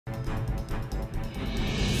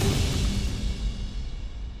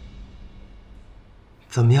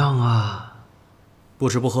怎么样啊？不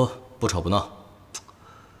吃不喝，不吵不闹。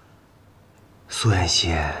苏妍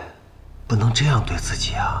希，不能这样对自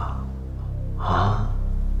己啊！啊！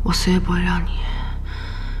我死也不会让你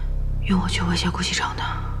用我去威胁顾西城的。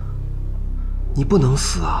你不能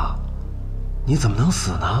死啊！你怎么能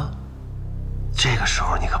死呢？这个时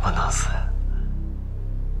候你可不能死。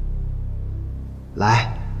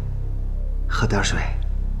来，喝点水。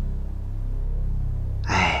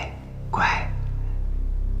哎，乖。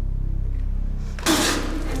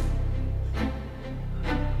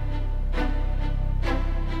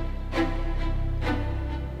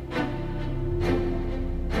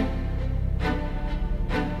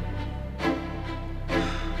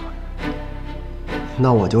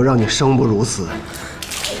那我就让你生不如死。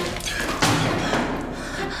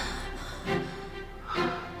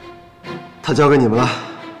他交给你们了，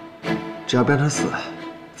只要别让他死，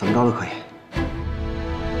怎么着都可以。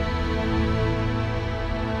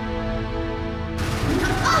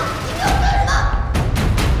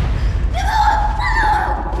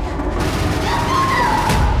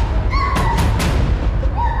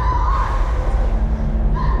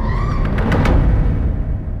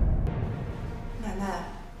奶奶，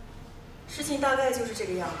事情大概就是这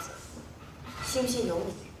个样子，信不信由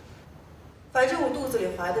你。反正我肚子里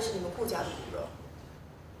怀的是你们顾家的骨肉。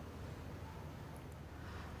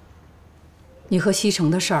你和西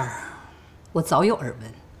城的事儿，我早有耳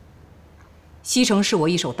闻。西城是我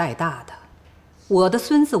一手带大的，我的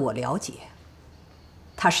孙子我了解，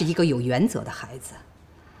他是一个有原则的孩子。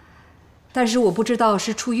但是我不知道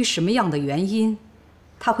是出于什么样的原因，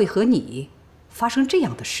他会和你发生这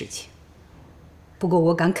样的事情。不过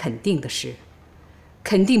我敢肯定的是，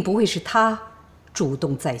肯定不会是他主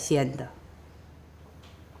动在先的。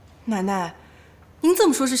奶奶，您这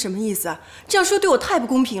么说是什么意思啊？这样说对我太不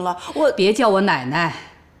公平了。别叫我奶奶，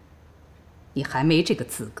你还没这个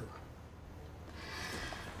资格。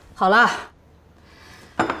好了，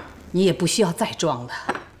你也不需要再装了。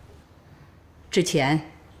之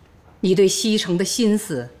前你对西城的心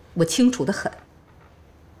思我清楚得很。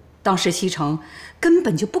当时西城根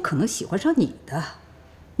本就不可能喜欢上你的，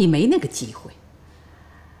你没那个机会。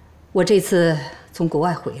我这次从国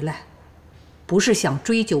外回来，不是想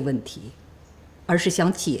追究问题，而是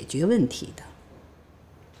想解决问题的。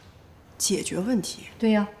解决问题？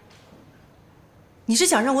对呀。你是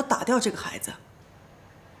想让我打掉这个孩子？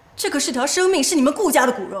这可是条生命，是你们顾家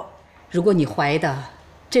的骨肉。如果你怀的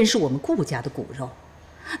真是我们顾家的骨肉，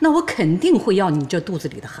那我肯定会要你这肚子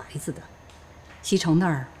里的孩子的。西城那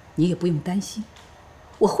儿你也不用担心，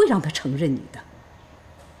我会让他承认你的。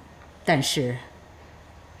但是，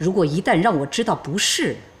如果一旦让我知道不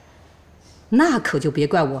是，那可就别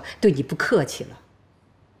怪我对你不客气了。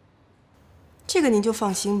这个您就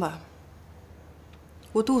放心吧，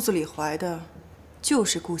我肚子里怀的就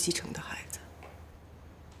是顾西城的孩子。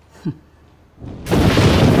哼。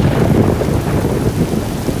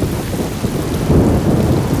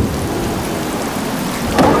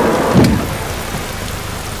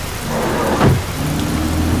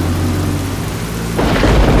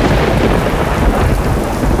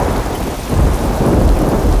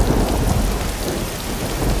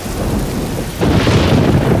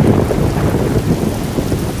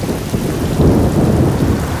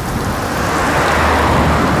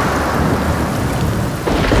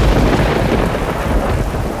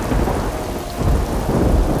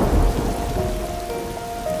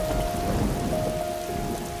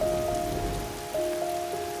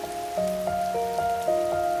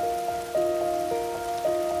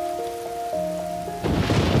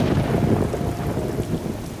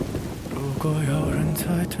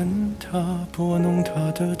拨弄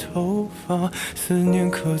她的头发，思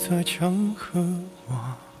念刻在墙和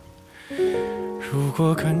瓦。如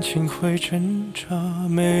果感情会挣扎，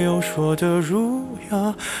没有说的儒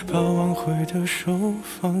雅，把挽回的手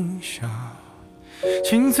放下。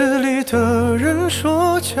镜子里的人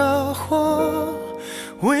说假话，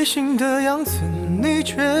违心的样子你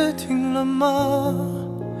决定了吗？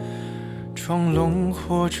装聋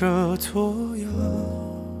或者作哑，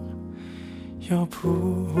要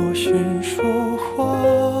不我先说话。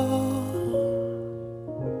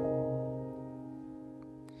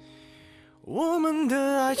我们的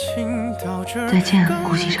爱情到这儿再见，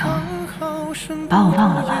顾西城，把我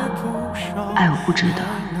忘了吧，爱我不值得，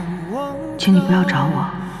请你不要找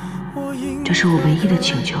我，这是我唯一的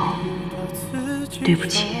请求，对不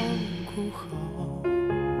起。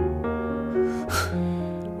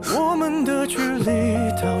我们的距离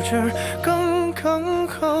到这儿刚刚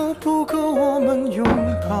好，不够我们拥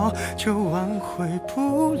抱就挽回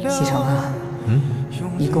不了。西城啊，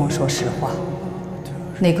你跟我说实话，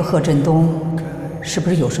那个贺振东是不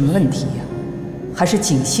是有什么问题呀？还是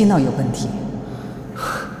景熙那有问题？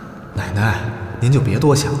奶奶，您就别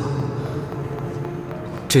多想了。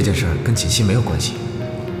这件事跟锦溪没有关系，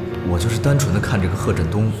我就是单纯的看这个贺振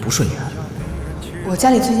东不顺眼。我家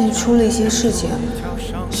里最近出了一些事情，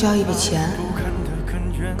需要一笔钱。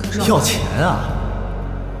可是要钱啊？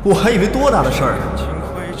我还以为多大的事儿呢。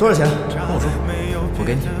多少钱？跟我说，我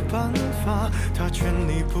给你。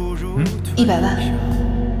100万。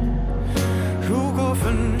如果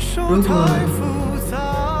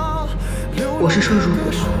我是说如果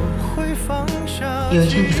有一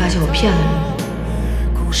天你发现我骗了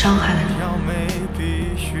你，伤害了你，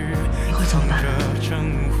你会怎么办？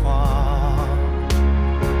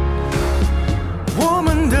我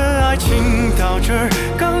们的爱情到这儿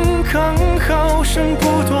刚刚好，剩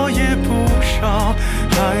不多也不少，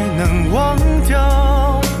还能忘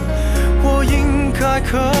掉。我应该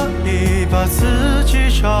可以把自己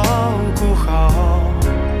照顾好。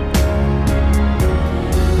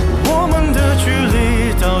我们的距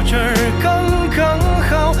离到这儿刚刚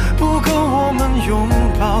好，不够我们拥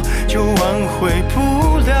抱就挽回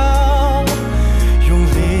不了。用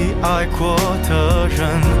力爱过的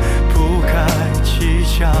人不该计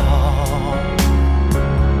较。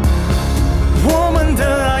我们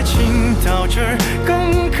的爱情到这儿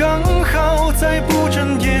刚刚好，再不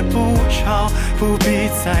争也不吵，不必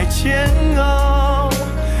再煎熬。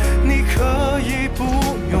你可以不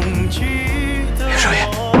用记得少爷，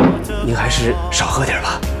您还是少喝点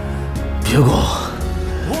吧。别管我。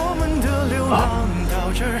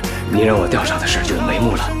您让我调查的事就有眉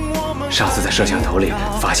目了。上次在摄像头里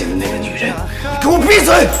发现的那个女人，你给我闭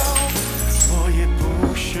嘴！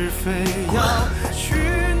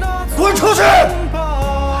滚出去！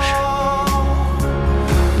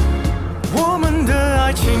我们的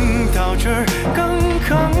爱情到这儿刚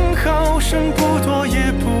刚好，剩不多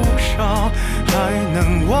也不少，还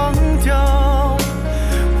能忘掉。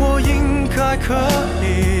我应该可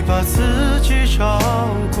以把自己照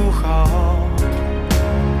顾好。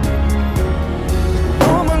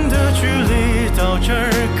我们的距离到这儿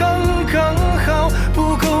刚刚好，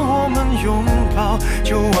不够我们拥抱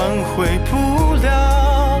就挽回不了。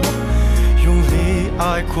用力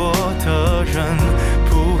爱过的人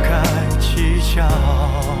不该计较。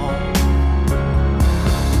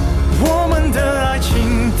我们的爱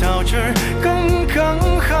情到这儿刚刚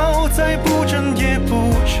好，再不争也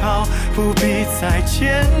不吵，不必再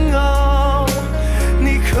煎熬。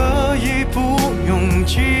你可以不用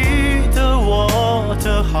记得我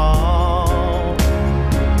的好。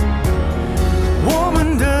我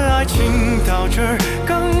们的爱情到这儿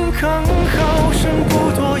刚刚好，剩不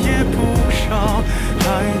多也不少，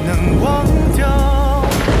还能忘掉。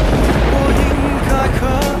我应该可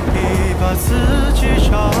以把自己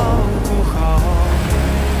照顾好。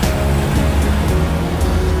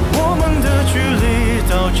我们的距离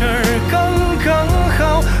到这儿刚刚好，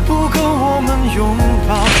不够我们拥抱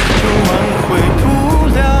就挽回不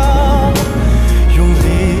了。用力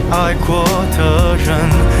爱过的人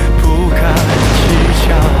不该计较。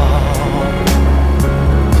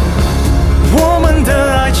我们的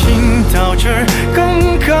爱情到这儿刚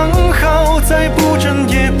刚好，再不争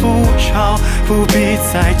也不吵，不必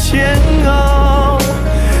再煎熬。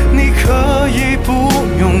你可以不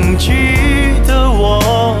用记得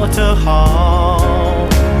我的好。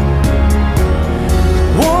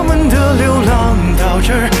我们的流浪到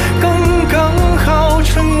这儿刚刚好，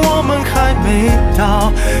趁我们还没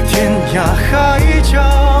到天涯海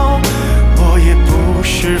角。我也不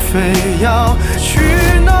是非要去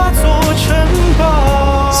那座城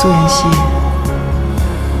堡。苏妍希，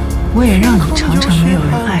我也让你尝尝没有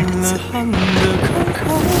人爱的滋味。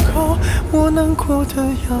我难过的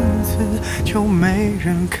样子就没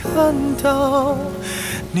人看到，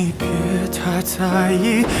你别太在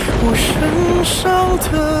意我身上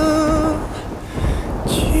的